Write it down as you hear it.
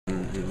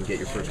and get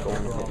your first goal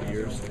in a couple of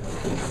years?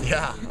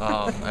 Yeah,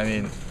 I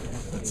mean,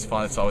 it's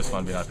fun. It's always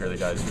fun being up here. The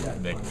guys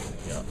make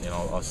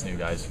us new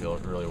guys feel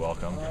really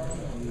welcome,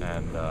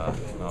 and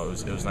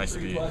it was nice to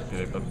be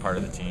a part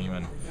of the team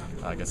and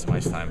get some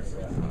ice time.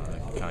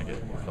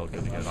 Felt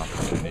good to get an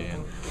opportunity,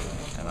 and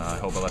I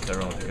hope I left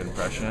everyone with a good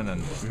impression,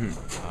 and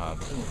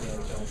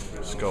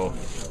just go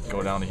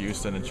down to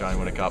Houston and try and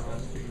win a cup.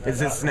 Does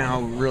this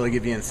now really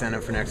give you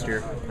incentive for next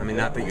year? I mean,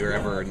 not that you're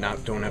ever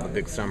don't have a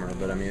big summer,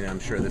 but I mean, I'm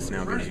sure this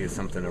now gives you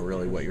something to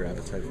really what your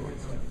appetite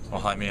for.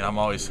 Well, I mean, I'm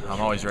always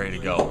ready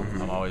to go.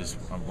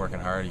 I'm working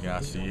hard. You can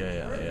ask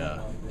CJ. I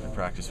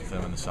practice with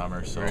him in the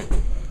summer, so right.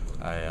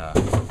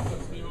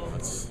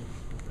 Let's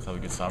have a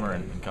good summer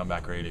and come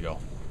back ready to go.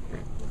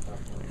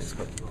 Thanks,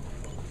 Colton.